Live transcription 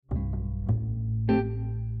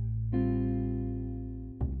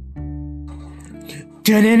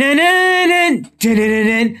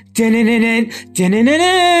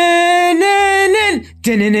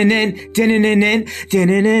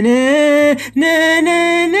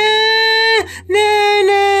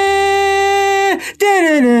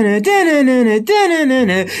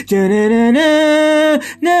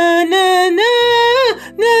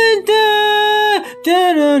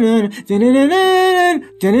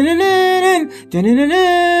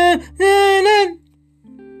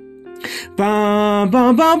Bum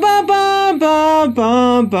bum bum bum bum bum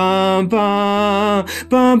bum bum bum bum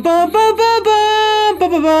bum bum bum bum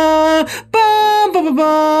bum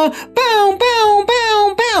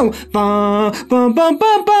bum bum bum bow bow bow bow bum bum bum bum bum bum bum bum bum bum bum bum bum bum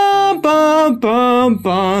bum bum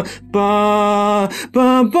bow bow bow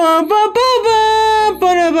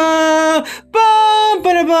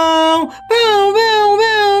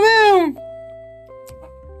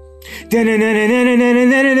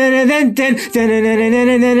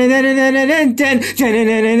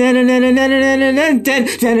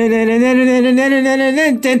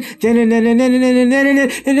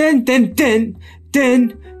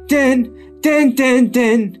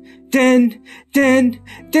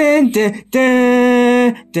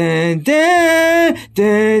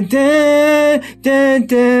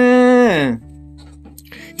bow.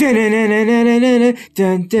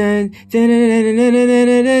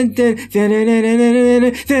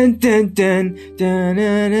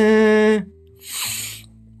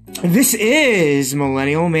 This is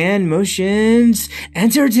Millennial Man Motions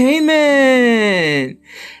Entertainment,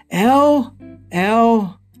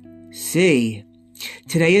 LLC.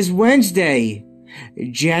 Today is Wednesday,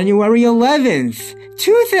 January 11th,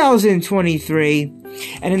 2023.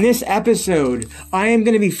 And in this episode, I am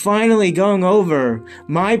going to be finally going over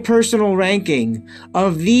my personal ranking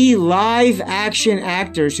of the live-action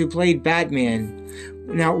actors who played Batman.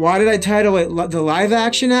 Now, why did I title it the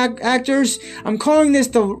live-action actors? I'm calling this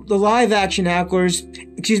the live-action actors,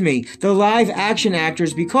 the live-action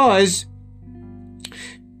actors because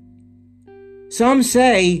some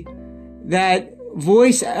say that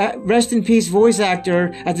rest in peace voice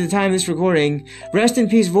actor at the time of this recording, rest in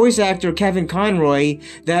peace voice actor Kevin Conroy,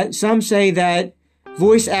 that some say that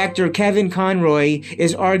voice actor Kevin Conroy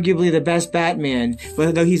is arguably the best Batman,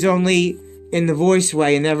 but though he's only in the voice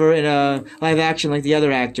way and never in a live action like the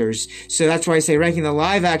other actors. So that's why I say ranking the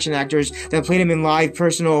live action actors that played him in live,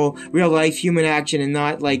 personal, real life human action and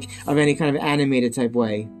not like of any kind of animated type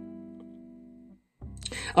way.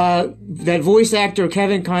 That voice actor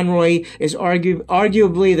Kevin Conroy is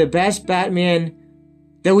arguably the best Batman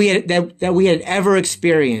that we had ever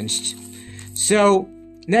experienced. So,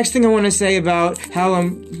 next thing I want to say about how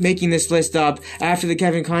I'm making this list up after the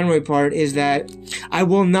Kevin Conroy part is that I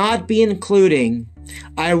will not be including,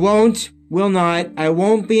 I won't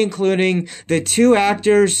be including the two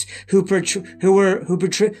actors who portrayed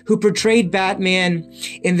Batman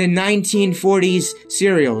in the 1940s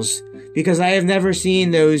serials, because I have never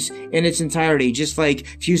seen those in its entirety, just like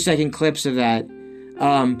few second clips of that.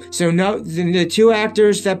 So no, the two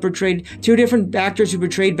different actors who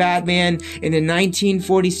portrayed Batman in the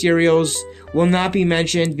 1940 serials will not be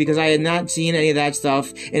mentioned because I had not seen any of that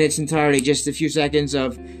stuff in its entirety, just a few seconds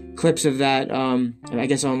of clips of that, I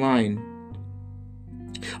guess online.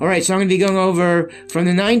 Alright, so I'm going to be going over from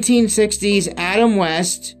the 1960s Adam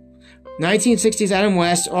West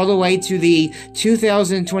all the way to the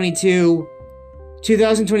 2022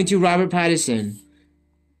 Robert Pattinson.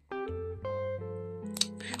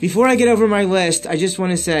 Before I get over my list, I just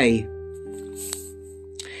want to say,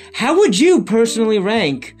 how would you personally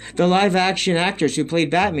rank the live-action actors who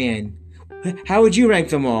played Batman? How would you rank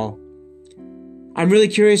them all? I'm really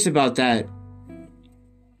curious about that.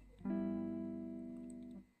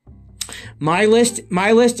 My list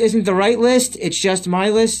isn't the right list. It's just my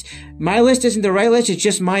list. My list isn't the right list. It's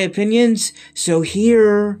just my opinions. So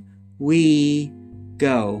here we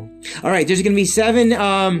go. All right. There's going to be seven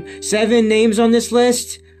names on this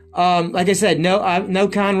list. Like I said, no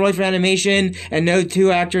Conroy for animation and no two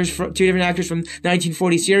different actors from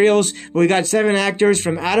 1940 serials. But we got 7 actors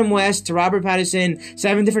from Adam West to Robert Pattinson,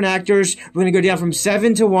 7 different actors. We're going to go down from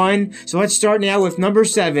 7 to 1. So let's start now with number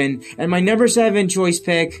 7. And my number 7 choice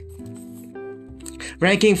pick,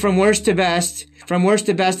 ranking from worst to best of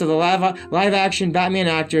the live action Batman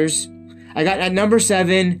actors. I got at number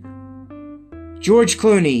 7, George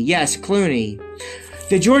Clooney. Yes, Clooney.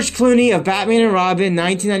 The George Clooney of Batman and Robin,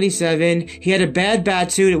 1997. He had a bad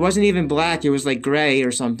bat suit. It wasn't even black. It was like gray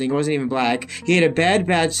or something. It wasn't even black. He had a bad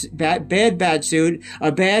bat suit,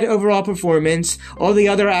 a bad overall performance. All the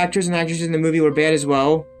other actors and actresses in the movie were bad as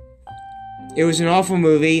well. It was an awful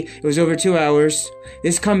movie. It was over 2 hours.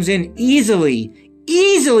 This comes in easily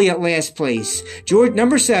easily at last place.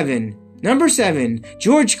 Number seven,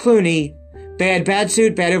 George Clooney. Bad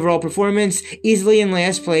suit, bad overall performance, easily in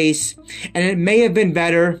last place. And it may have been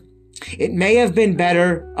better. It may have been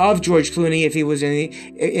better of George Clooney if he was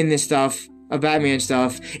in this stuff, of Batman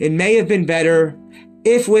stuff. It may have been better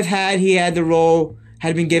if he had the role,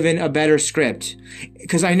 had been given a better script.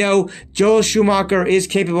 Because I know Joel Schumacher is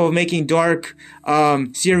capable of making dark,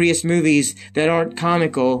 serious movies that aren't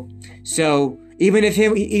comical. So even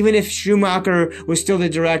if Schumacher was still the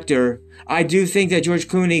director, I do think that George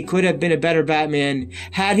Clooney could have been a better Batman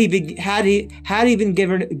had he been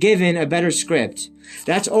given a better script.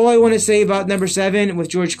 That's all I want to say about number 7 with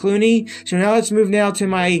George Clooney. So now let's move now to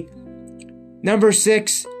my number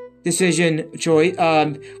 6 decision choice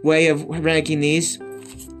way of ranking these.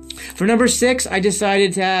 For number 6, I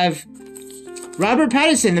decided to have Robert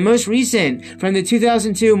Pattinson, the most recent from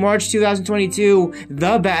the March 2022,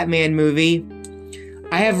 The Batman movie.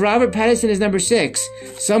 I have Robert Pattinson as number 6.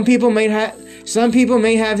 Some people may have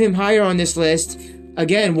him higher on this list.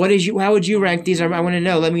 Again, how would you rank these? I want to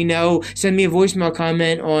know. Let me know. Send me a voicemail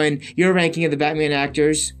comment on your ranking of the Batman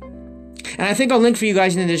actors. And I think I'll link for you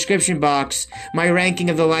guys in the description box my ranking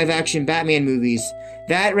of the live-action Batman movies.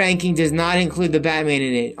 That ranking does not include the Batman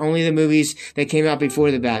in it, only the movies that came out before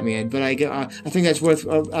the Batman. But I think that's worth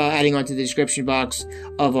adding onto the description box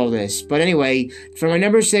of all this. But anyway, for my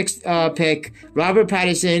number 6 pick, Robert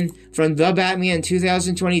Pattinson from The Batman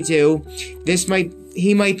 2022.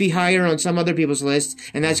 He might be higher on some other people's list,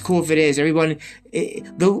 and that's cool if it is.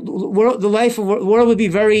 The world would be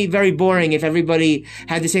very, very boring if everybody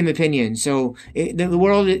had the same opinion. So the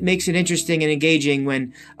world makes it interesting and engaging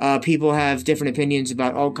when people have different opinions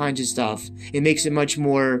about all kinds of stuff. It makes it much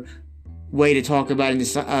more way to talk about and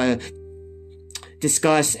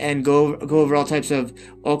discuss and go over all kinds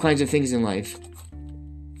of things in life.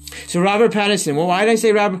 So Robert Pattinson. Well, why did I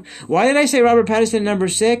say Robert Pattinson number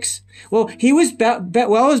 6? Well, he was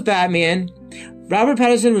well as Batman. Robert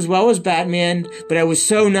Pattinson was well as Batman, but I was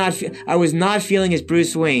not feeling his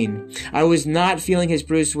Bruce Wayne. I was not feeling his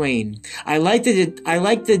Bruce Wayne. I like the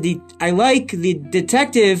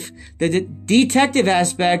detective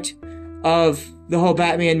aspect of the whole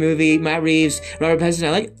Batman movie. Matt Reeves, Robert Pattinson.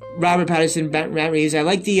 I like Robert Pattinson, Matt Reeves. I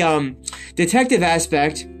like the detective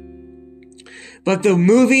aspect. But the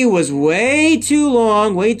movie was way too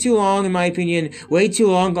long in my opinion, way too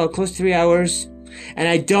long, close to 3 hours. And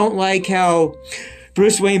I don't like how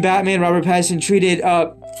Bruce Wayne Batman, Robert Pattinson treated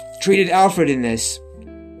Alfred in this.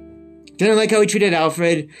 Didn't like how he treated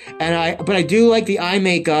Alfred, but I do like the eye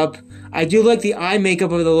makeup. I do like the eye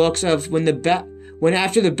makeup of the looks of when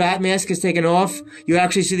after the bat mask is taken off, you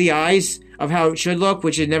actually see the eyes of how it should look,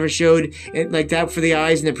 which it never showed like that for the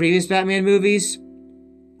eyes in the previous Batman movies.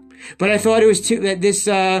 But I thought it was that this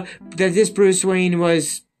Bruce Wayne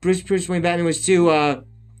Batman was too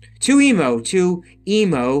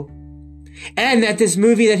emo, and that this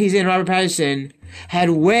movie that he's in, Robert Pattinson, had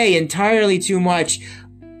entirely too much,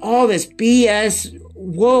 all this BS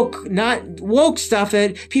not woke stuff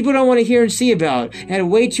that people don't want to hear and see about. It had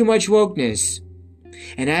way too much wokeness.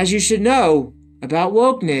 And as you should know about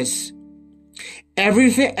wokeness,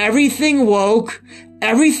 everything woke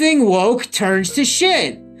turns to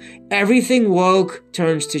shit. Everything woke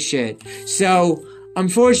turns to shit. So,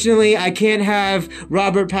 unfortunately, I can't have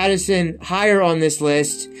Robert Pattinson higher on this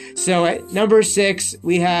list. So, at number 6,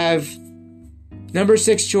 we have number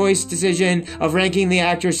 6 choice decision of ranking the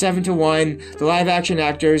actors 7-1, the live-action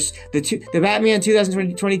actors, the Batman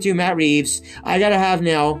 2022 Matt Reeves. I gotta have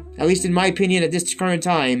now, at least in my opinion at this current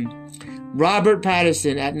time, Robert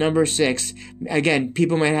Pattinson at number 6. Again,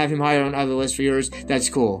 people might have him higher on other lists for yours. That's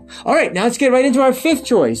cool. All right, now let's get right into our 5th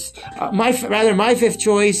choice. My 5th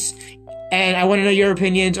choice, and I want to know your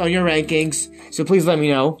opinions on your rankings, so please let me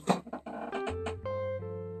know.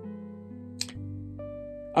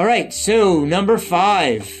 All right, so number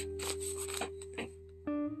 5.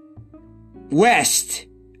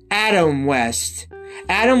 Adam West.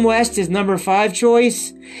 Adam West is number 5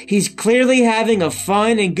 choice. He's clearly having a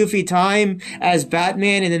fun and goofy time as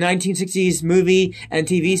Batman in the 1960s movie and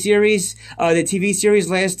TV series. The TV series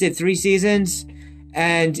lasted 3 seasons,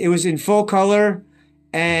 and it was in full color,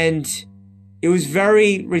 and it was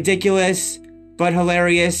very ridiculous, but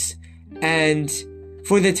hilarious, and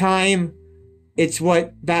for the time, it's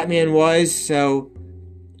what Batman was. So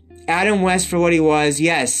Adam West for what he was.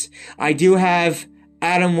 Yes, I do have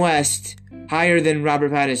Adam West higher than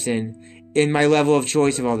Robert Pattinson in my level of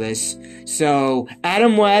choice of all this. So,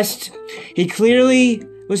 Adam West, he clearly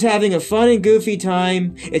was having a fun and goofy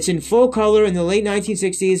time. It's in full color in the late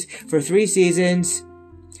 1960s for 3 seasons.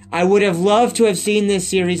 I would have loved to have seen this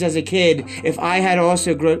series as a kid if I had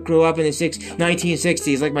also grew up in the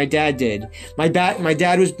 1960s like my dad did. My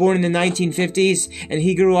dad was born in the 1950s and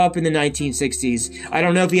he grew up in the 1960s. I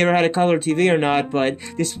don't know if he ever had a color TV or not, but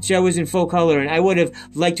this show was in full color, and I would have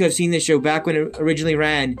liked to have seen this show back when it originally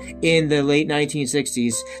ran in the late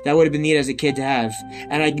 1960s. That would have been neat as a kid to have.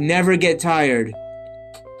 And I never get tired.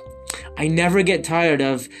 I never get tired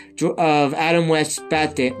of Adam West's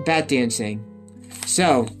bat dancing.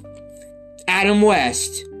 So, Adam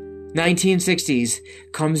West, 1960s,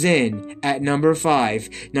 comes in at number 5.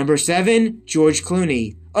 Number 7, George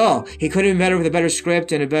Clooney. Oh, he could have been better with a better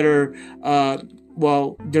script and a better,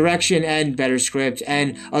 direction and better script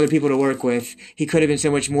and other people to work with. He could have been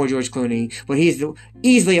so much more George Clooney, but he's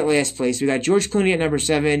easily at last place. We got George Clooney at number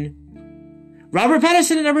 7. Robert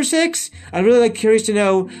Pattinson at number 6. I'm really curious to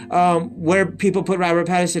know where people put Robert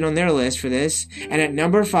Pattinson on their list for this. And at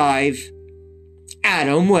number 5,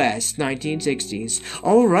 Adam West, 1960s.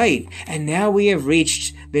 All right, and now we have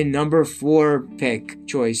reached the number 4 pick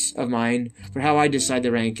choice of mine for how I decide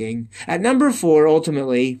the ranking. At number 4,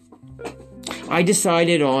 ultimately, I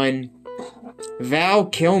decided on Val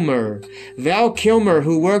Kilmer. Val Kilmer,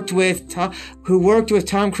 who worked with Tom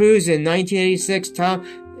Cruise in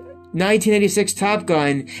 1986 Top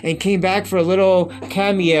Gun and came back for a little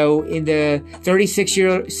cameo in the 36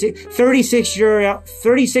 year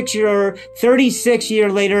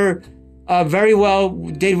later very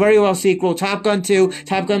well sequel, Top Gun 2,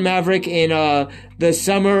 Top Gun Maverick, in the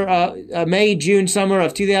summer May-June summer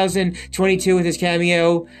of 2022 with his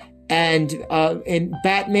cameo. And in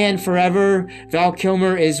Batman Forever, Val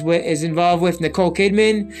Kilmer is involved with Nicole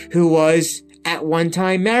Kidman, who was at one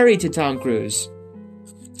time married to Tom Cruise.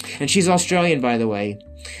 And she's Australian, by the way.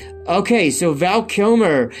 Okay, so Val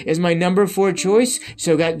Kilmer is my number 4 choice.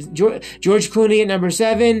 So got George Clooney at number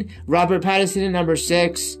 7, Robert Pattinson at number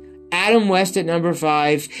 6, Adam West at number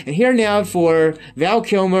 5. And here now for Val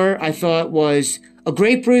Kilmer, I thought was a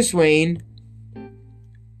great Bruce Wayne.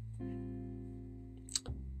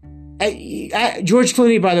 George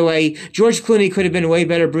Clooney, by the way, George Clooney could have been a way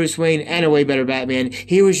better Bruce Wayne and a way better Batman.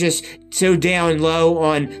 He was just so down low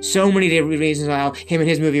on so many different reasons how him and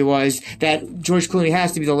his movie was that George Clooney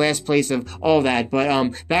has to be the last place of all that.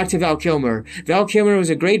 But back to Val Kilmer. Val Kilmer was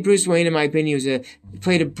a great Bruce Wayne, in my opinion. He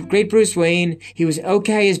played a great Bruce Wayne. He was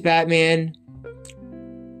okay as Batman.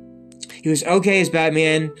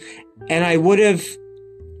 And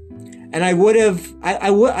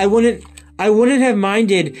I wouldn't have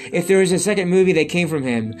minded if there was a second movie that came from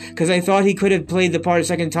him, because I thought he could have played the part a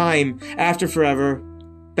second time after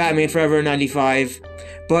Batman Forever in 95.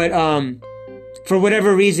 But for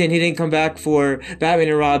whatever reason, he didn't come back for Batman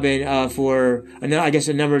and Robin for I guess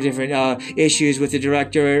a number of different issues with the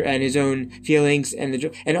director and his own feelings and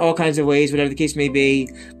all kinds of ways, whatever the case may be.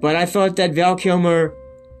 But I thought that Val Kilmer,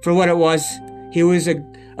 for what it was, he was a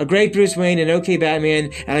great Bruce Wayne, an okay Batman,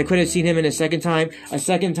 and I could have seen him in a second time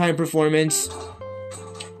performance.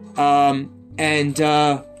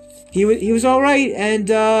 He was all right, and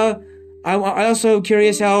I also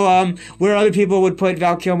curious how where other people would put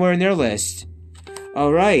Val Kilmer in their list.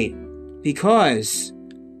 All right, because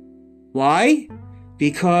why?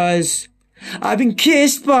 Because I've been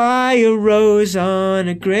kissed by a rose on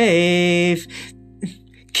a grave.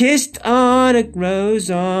 Kissed on a rose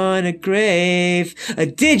on a grave.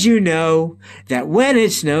 Did you know that when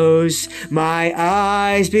it snows, my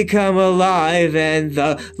eyes become alive and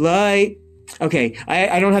the light... Okay,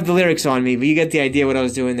 I don't have the lyrics on me, but you get the idea what I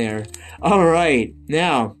was doing there. Alright,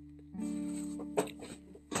 now...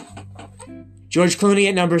 George Clooney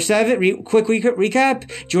at number 7. Quick recap.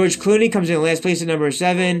 George Clooney comes in last place at number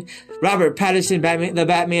 7. Robert Pattinson, the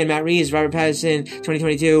Batman, Matt Reeves, Robert Pattinson,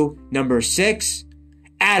 2022, number 6.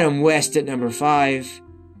 Adam West at number 5,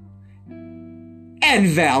 and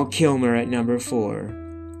Val Kilmer at number 4.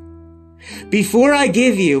 Before I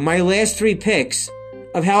give you my last 3 picks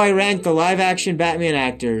of how I rank the live-action Batman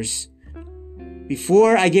actors,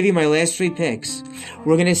 we're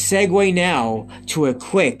going to segue now to a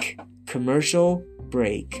quick commercial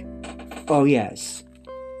break. Oh, yes.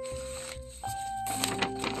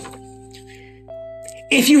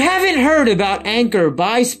 If you haven't heard about Anchor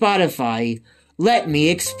by Spotify, let me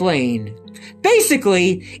explain.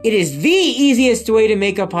 Basically, it is the easiest way to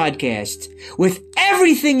make a podcast, with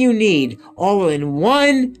everything you need all in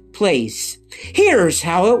one place. Here's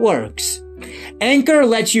how it works. Anchor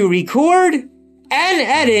lets you record and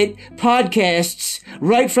edit podcasts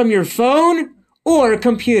right from your phone or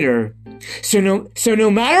computer. So no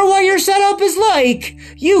matter what your setup is like,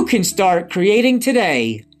 you can start creating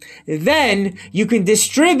today. Then you can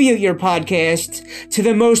distribute your podcast to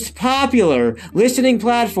the most popular listening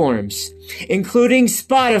platforms, including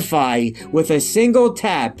Spotify, with a single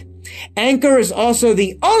tap. Anchor is also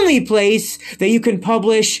the only place that you can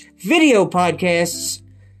publish video podcasts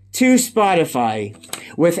to Spotify.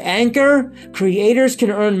 With Anchor, creators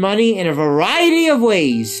can earn money in a variety of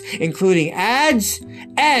ways, including ads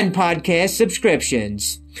and podcast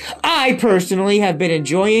subscriptions. I personally have been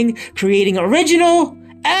enjoying creating original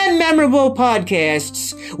and memorable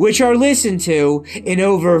podcasts, which are listened to in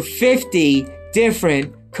over 50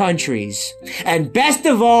 different countries. And best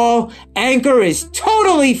of all, Anchor is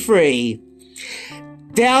totally free.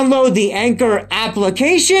 Download the Anchor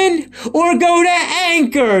application or go to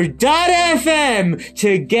anchor.fm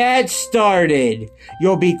to get started.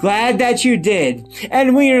 You'll be glad that you did.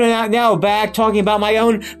 And we are now back talking about my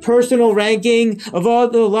own personal ranking of all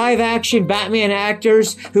the live action Batman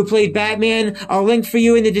actors who played Batman. I'll link for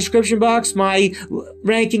you in the description box my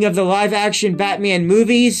ranking of the live action Batman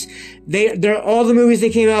movies. They're all the movies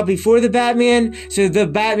that came out before the Batman, so the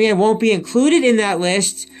Batman won't be included in that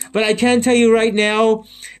list. But I can tell you right now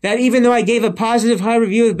that even though I gave a positive high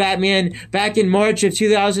review of Batman back in March of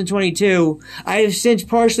 2022, I have since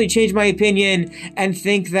partially changed my opinion and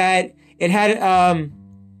think that it had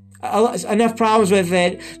enough problems with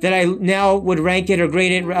it that I now would rank it or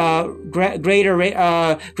grade it greater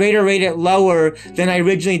rate it lower than I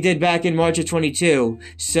originally did back in March of 22.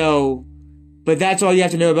 So. But that's all you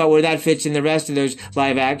have to know about where that fits in the rest of those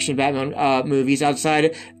live action Batman movies outside,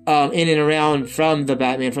 in and around from the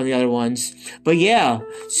Batman from the other ones. But yeah,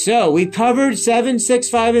 so we covered 7, 6,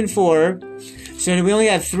 5, and 4. So we only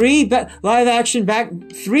have three live action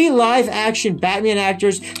Batman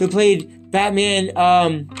actors who played Batman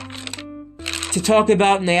to talk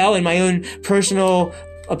about now in my own personal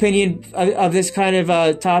opinion of this kind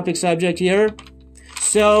of topic subject here.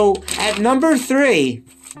 So at number 3.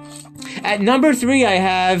 I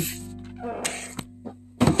have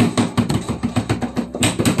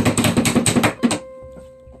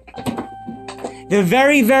the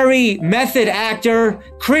very, very method actor,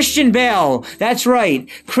 Christian Bale. That's right.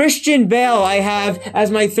 Christian Bale I have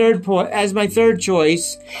as my third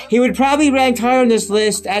choice. He would probably rank higher on this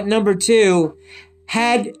list at number 2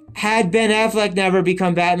 had Ben Affleck never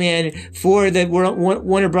become Batman for the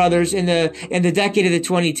Warner Brothers in the decade of the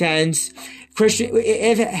 2010s.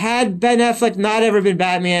 Had Ben Affleck not ever been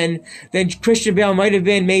Batman, then Christian Bale might have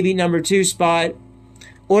been maybe number 2 spot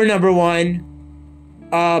or number 1.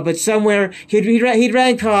 But somewhere he'd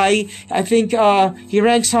rank high. I think he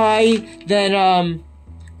ranks high than a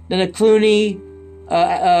Clooney,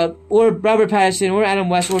 or Robert Pattinson, or Adam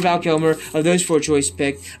West, or Val Kilmer of those 4 choice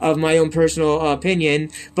pick of my own personal opinion.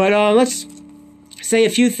 But let's say a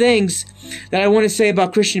few things that I want to say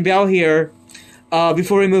about Christian Bale here.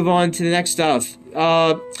 Before we move on to the next stuff.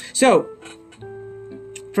 So,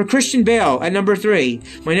 for Christian Bale at number 3,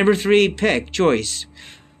 my number 3 pick, choice.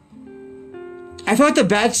 I thought the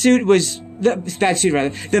Bat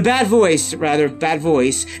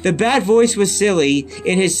voice was silly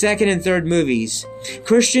in his second and third movies.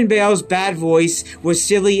 Christian Bale's Bat voice was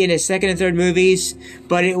silly in his second and third movies,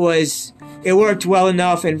 but it worked well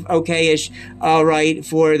enough and okay-ish, alright,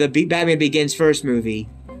 for the Batman Begins first movie.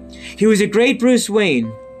 He was a great Bruce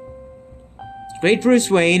Wayne. But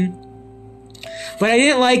I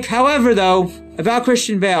didn't like, however, though, about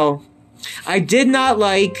Christian Bale, I did not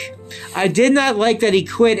like that he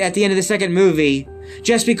quit at the end of the second movie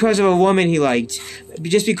just because of a woman he liked.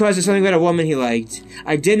 Just because of something about a woman he liked.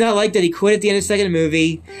 I did not like that he quit at the end of the second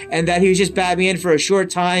movie and that he was just Batman for a short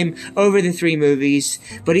time over the 3 movies.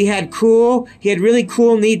 But he had really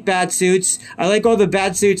cool, neat bat suits. I like all the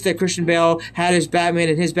bat suits that Christian Bale had as Batman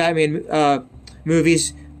in his Batman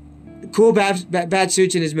movies. Cool bat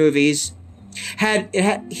suits in his movies.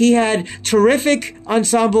 He had terrific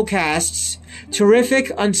ensemble casts,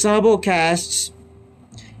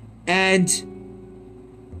 and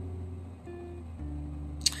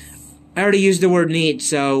I already used the word neat,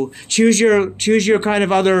 so choose your kind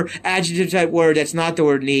of other adjective type word that's not the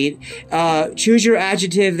word neat. Choose your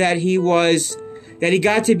adjective that he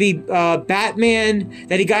got to be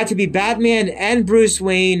Batman and Bruce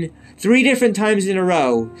Wayne 3 different times in a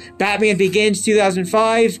row. Batman Begins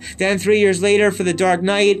 2005, then 3 years later for The Dark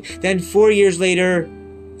Knight, then 4 years later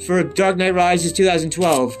for Dark Knight Rises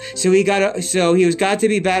 2012. So he got to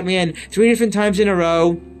be Batman 3 different times in a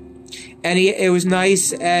row. And it was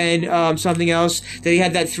nice, and something else, that he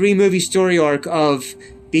had that 3-movie story arc of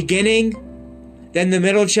beginning, then the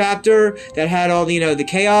middle chapter that had all the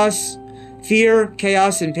chaos, fear,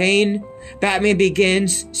 chaos, and pain. Batman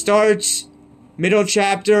Begins starts, middle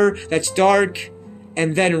chapter that's dark,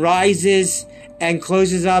 and then rises and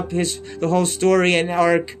closes up the whole story and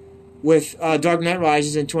arc with Dark Knight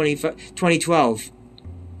Rises in 2012.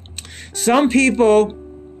 Some people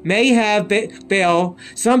may have Bale.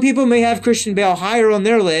 Some people may have Christian Bale higher on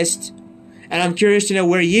their list. And I'm curious to know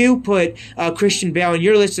where you put Christian Bale in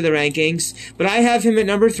your list of the rankings. But I have him at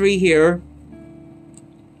number 3 here.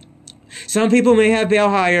 Some people may have Bale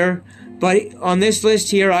higher. But on this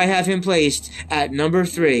list here, I have him placed at number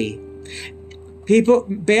 3.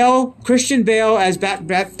 Christian Bale as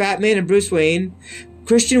Batman and Bruce Wayne.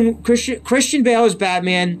 Christian Bale as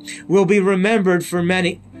Batman will be remembered for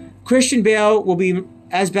many. Christian Bale will be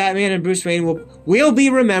as Batman and Bruce Wayne will be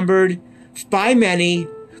remembered by many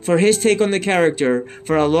for his take on the character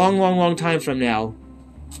for a long, long, long time from now.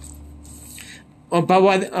 But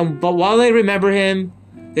while they remember him,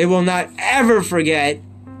 they will not ever forget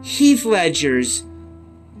Heath Ledger's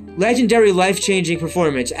legendary, life-changing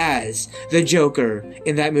performance as the Joker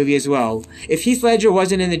in that movie as well. If Heath Ledger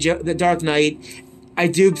wasn't in the Dark Knight, I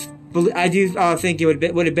do think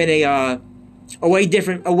it would have been a way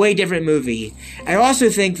different movie. I also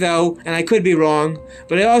think, though, and I could be wrong,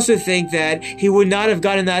 but I also think that he would not have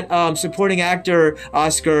gotten that supporting actor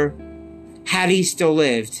Oscar had he still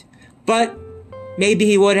lived. But maybe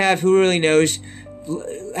he would have. Who really knows?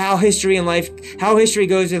 How history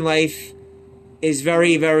goes in life is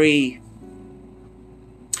very, very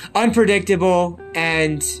unpredictable,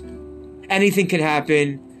 and anything can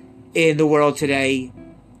happen in the world today,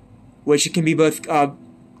 which can be both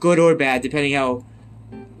good or bad, depending how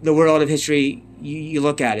the world of history you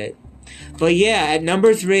look at it. But yeah, at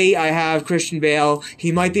number 3, I have Christian Bale.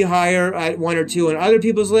 He might be higher at 1 or 2 on other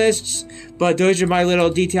people's lists, but those are my little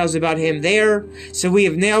details about him there. So we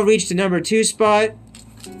have now reached the number 2 spot.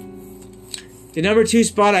 The number 2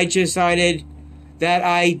 spot, I decided that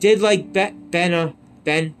I did like Ben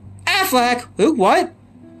Affleck. Who? What?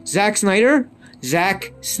 Zack Snyder. Ben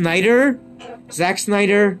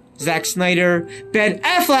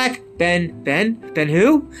Affleck. Ben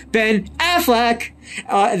who? Ben Affleck.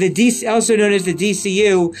 The DC, also known as the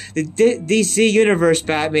DCU, the DC Universe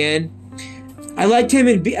Batman. I liked him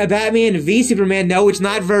in Batman v Superman. No, it's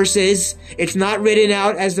not versus. It's not written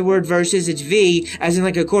out as the word versus. It's V, as in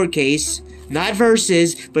like a court case. Not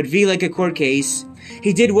versus, but V like a court case.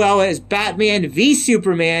 He did well as Batman v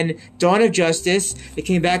Superman, Dawn of Justice. It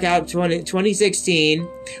came back out 2016.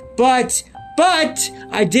 But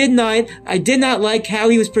I did not like how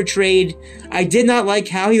he was portrayed. I did not like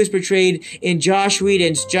how he was portrayed in Joss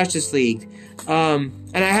Whedon's Justice League. And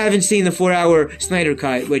I haven't seen the 4-hour Snyder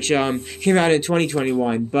Cut, which came out in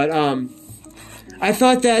 2021. But I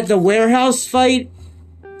thought that the warehouse fight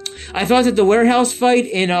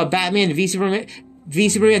in Batman v Superman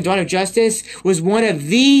Dawn of Justice was one of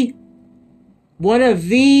the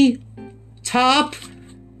top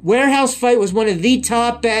warehouse fight was one of the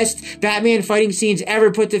top best Batman fighting scenes ever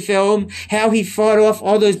put to film. How he fought off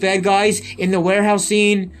all those bad guys in the warehouse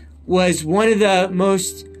scene was one of the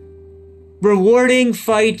most rewarding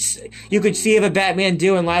fights you could see of a Batman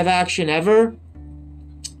do in live action ever.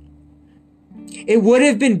 It would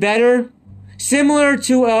have been better. Similar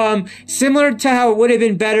to how it would have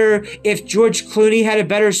been better if George Clooney had a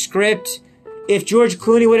better script. If George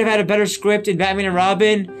Clooney would have had a better script in Batman and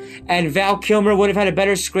Robin, and Val Kilmer would have had a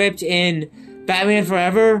better script in Batman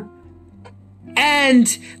Forever, and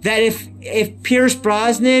that if Pierce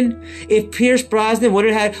Brosnan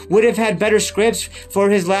would have had better scripts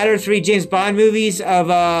for his latter 3 James Bond movies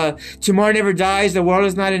of Tomorrow Never Dies, The World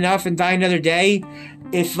Is Not Enough, and Die Another Day,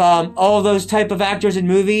 if all those type of actors in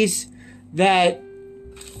movies that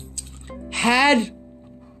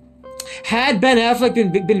had Ben Affleck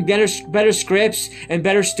been better scripts and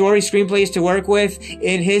better screenplays to work with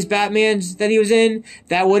in his Batmans that he was in,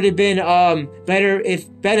 that would have been better if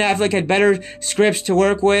Ben Affleck had better scripts to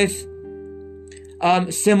work with,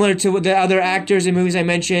 similar to the other actors in movies I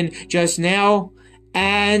mentioned just now,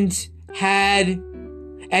 and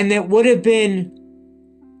that would have been,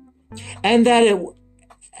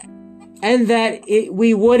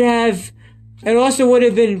 it also would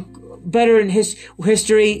have been better in his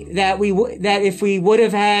history that if we would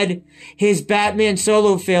have had his Batman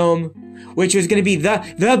solo film, which was going to be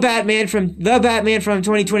the Batman from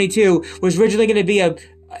 2022, was originally going to be a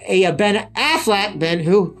Ben Affleck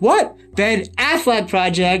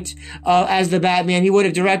project as the Batman. He would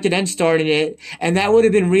have directed and starred in it, and that would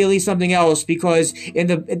have been really something else, because in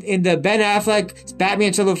the Ben Affleck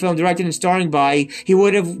Batman solo film directed and starring by, he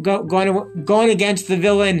would have gone against the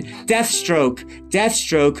villain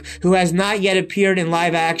Deathstroke, who has not yet appeared in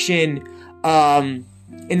live action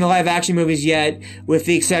in the live action movies yet, with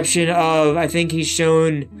the exception of, I think he's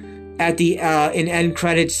shown at the in end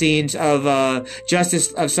credit scenes of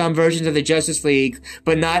some versions of the Justice League,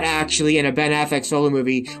 but not actually in a Ben Affleck solo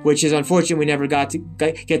movie, which is unfortunate we never got to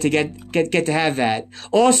get to have that.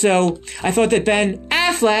 Also, I thought that Ben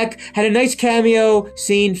Affleck had a nice cameo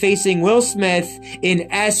scene facing Will Smith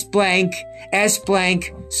in S blank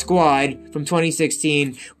Squad from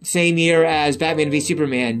 2016, same year as Batman v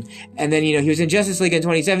Superman. And then, he was in Justice League in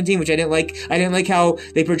 2017, which I didn't like. I didn't like how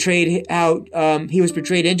they portrayed how he was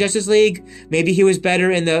portrayed in Justice League. Maybe he was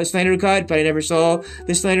better in the Snyder Cut, but I never saw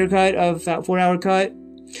the Snyder Cut of that 4-hour cut.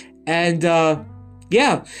 And Ben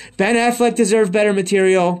Affleck deserved better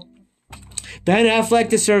material. Ben Affleck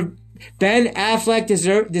deserved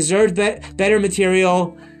better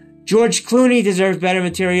material. George Clooney deserved better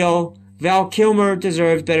material. Val Kilmer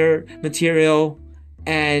deserved better material.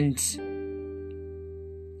 And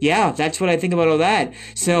yeah, that's what I think about all that.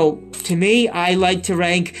 So to me, I like to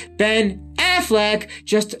rank Ben Affleck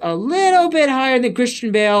just a little bit higher than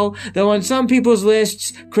Christian Bale, though on some people's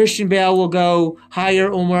lists, Christian Bale will go higher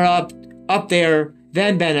or more up there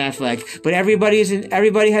than Ben Affleck. But everybody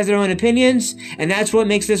has their own opinions, and that's what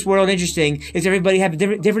makes this world interesting, is everybody have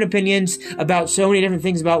different opinions about so many different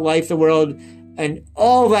things about life, the world, and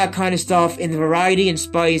all that kind of stuff, and the variety and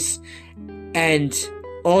spice and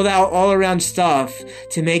all that all around stuff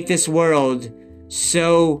to make this world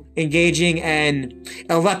so engaging and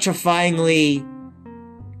electrifyingly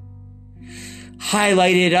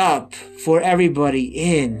highlighted up for everybody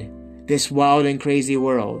in this wild and crazy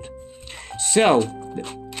world. So,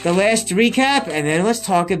 the last recap, and then let's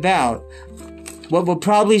talk about what will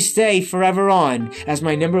probably stay forever on as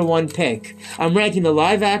my number one pick. I'm ranking the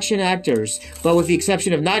live-action actors, but with the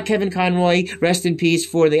exception of not Kevin Conroy, rest in peace,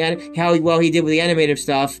 for how well he did with the animated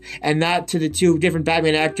stuff, and not to the two different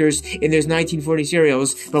Batman actors in those 1940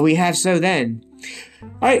 serials, but we have so then.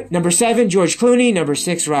 Alright, number 7, George Clooney. Number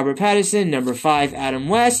 6, Robert Pattinson. Number 5, Adam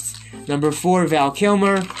West. Number 4, Val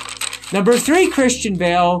Kilmer. Number 3, Christian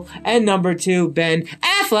Bale. And number 2, Ben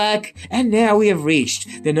Affleck. And now we have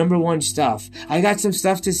reached the number 1 stuff. I got some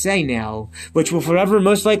stuff to say now, which will forever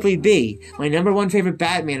most likely be my number 1 favorite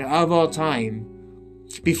Batman of all time.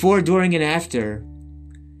 Before, during, and after.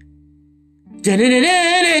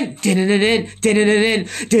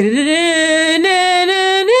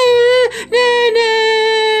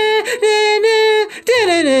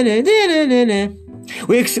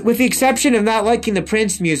 With the exception of not liking the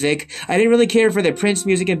Prince music, I didn't really care for the Prince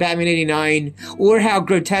music in Batman 89, or how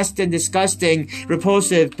grotesque and disgusting,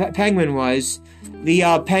 repulsive Penguin was.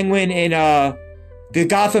 The Penguin in the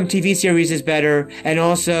Gotham TV series is better, and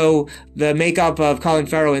also the makeup of Colin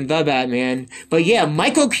Farrell in The Batman. But yeah,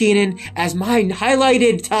 Michael Keaton as my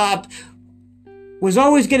highlighted top was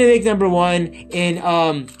always going to make number 1 in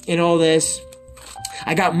all this.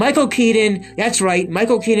 I got Michael Keaton. That's right,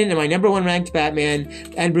 Michael Keaton in my number 1 ranked Batman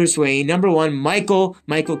and Bruce Wayne. Number 1, Michael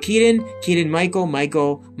Keaton. Michael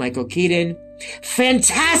Keaton.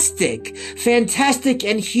 Fantastic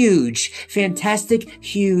and huge. Fantastic,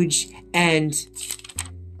 huge, and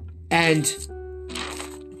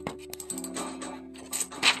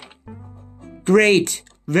great.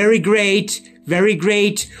 Very great.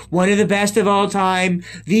 One of the best of all time.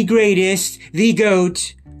 The greatest. The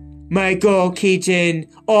GOAT. Michael Keaton,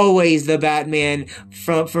 always the Batman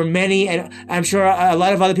for many, and I'm sure a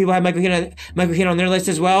lot of other people have Michael Keaton on their list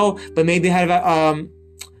as well, but maybe have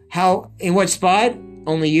how, in what spot?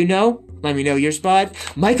 Only you know. Let me know your spot.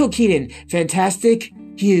 Michael Keaton, fantastic,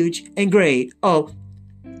 huge, and great. Oh,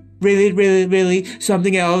 really,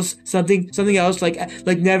 something else,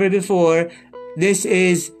 like never before. This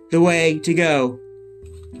is the way to go.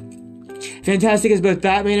 Fantastic as both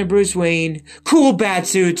Batman and Bruce Wayne. Cool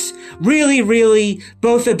batsuits. Really,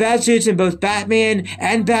 both the batsuits in both Batman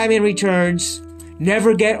and Batman Returns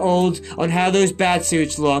never get old on how those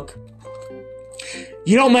batsuits look.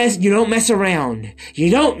 You don't mess around. You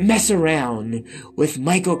don't mess around with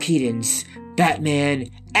Michael Keaton's Batman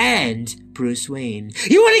and Bruce Wayne.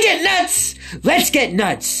 You want to get nuts? Let's get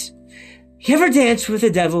nuts. You ever dance with the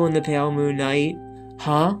devil in the pale moonlight?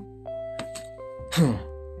 Huh?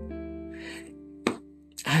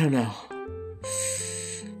 I don't know.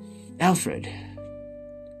 Alfred.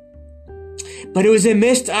 But it was a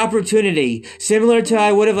missed opportunity. Similar to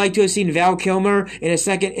I would have liked to have seen Val Kilmer in a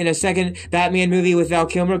second Batman movie with Val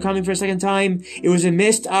Kilmer coming for a second time. It was a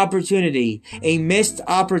missed opportunity. A missed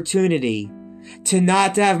opportunity to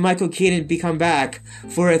not have Michael Keaton come back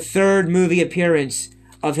for a third movie appearance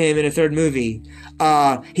of him in a third movie.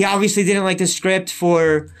 He obviously didn't like the script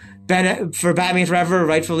for for Batman Forever,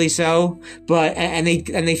 rightfully so. But and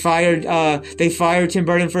they fired Tim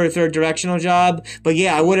Burton for a third directional job. But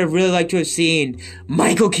yeah, I would have really liked to have seen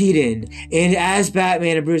Michael Keaton as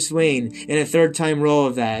Batman and Bruce Wayne in a third time role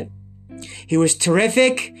of that. He was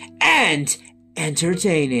terrific and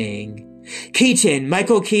entertaining.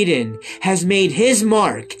 Michael Keaton has made his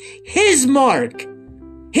mark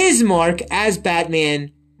as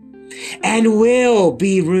Batman, and will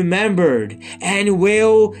be remembered fondly. And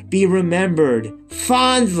will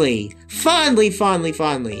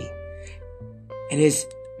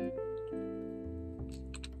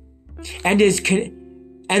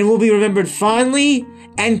be remembered fondly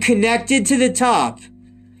and connected to the top.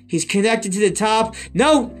 He's connected to the top.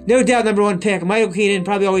 No doubt, number one pick. Michael Keaton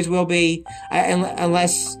probably always will be,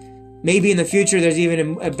 unless maybe in the future there's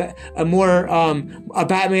even a more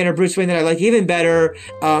Batman or Bruce Wayne that I like even better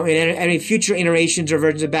in any future iterations or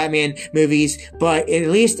versions of Batman movies. But at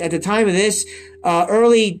least at the time of this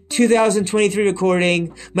early 2023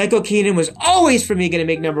 recording, Michael Keaton was always for me going to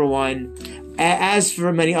make number one, as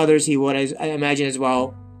for many others he would, I imagine, as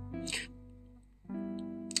well.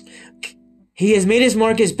 He has made his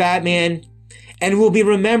mark as Batman and will be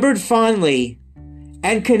remembered fondly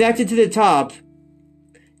and connected to the top.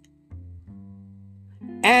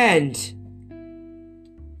 And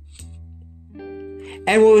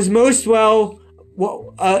what was most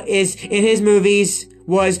is in his movies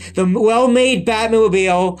was the well-made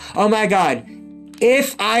Batmobile. Oh my God.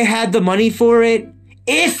 If I had the money for it,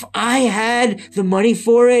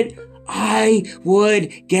 I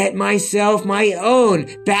would get myself my own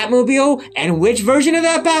Batmobile. And which version of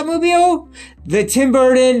that Batmobile? The Tim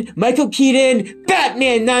Burton, Michael Keaton,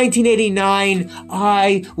 Batman 1989.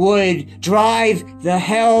 I would drive the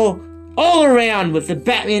hell all around with the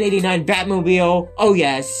Batman 89 Batmobile. Oh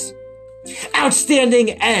yes.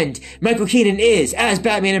 Outstanding, and Michael Keaton is, as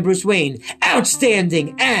Batman and Bruce Wayne,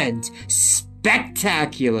 outstanding and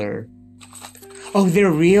spectacular. Oh,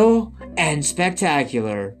 they're real and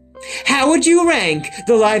spectacular. How would you rank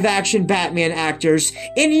the live-action Batman actors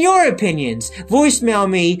in your opinions? Voicemail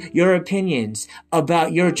me your opinions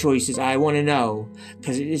about your choices. I want to know,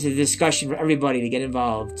 because it is a discussion for everybody to get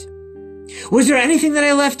involved. Was there anything that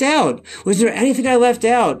I left out? Was there anything I left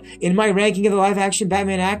out in my ranking of the live-action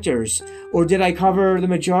Batman actors? Or did I cover the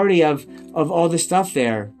majority of all the stuff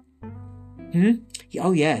there?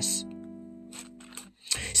 Oh, yes.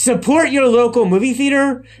 Support your local movie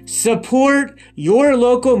theater. Support your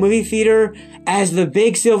local movie theater as the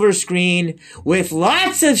big silver screen with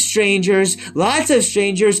lots of strangers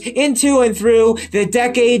into and through the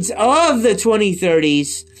decades of the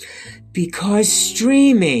 2030s. Because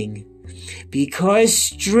streaming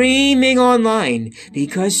online,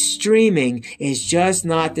 because streaming is just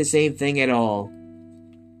not the same thing at all.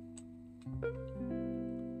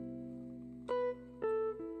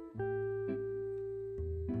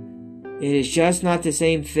 It is just not the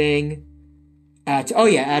same thing at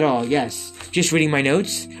all, yes. Just reading my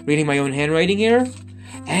notes, reading my own handwriting here.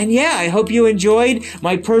 And yeah, I hope you enjoyed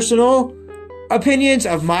my personal opinions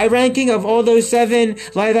of my ranking of all those 7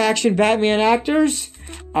 live-action Batman actors.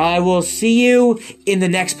 I will see you in the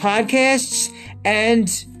next podcasts and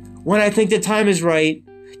when I think the time is right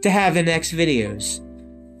to have the next videos.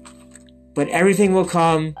 But everything will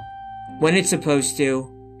come when it's supposed to,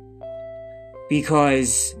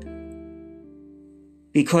 because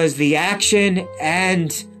the action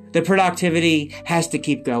and the productivity has to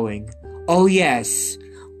keep going. Oh yes,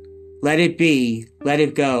 let it be, let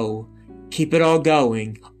it go, keep it all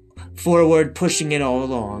going, forward, pushing it all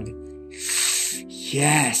along.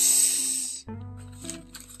 Yes.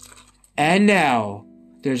 And now,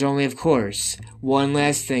 there's only, of course, one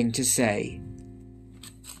last thing to say.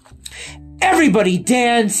 Everybody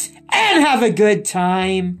dance and have a good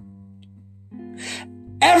time.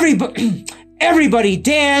 Everybody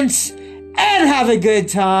dance and have a good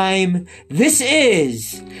time. This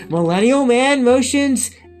is Millennial Man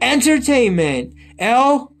Motions Entertainment,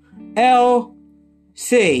 LLC.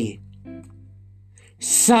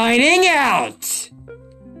 Signing out.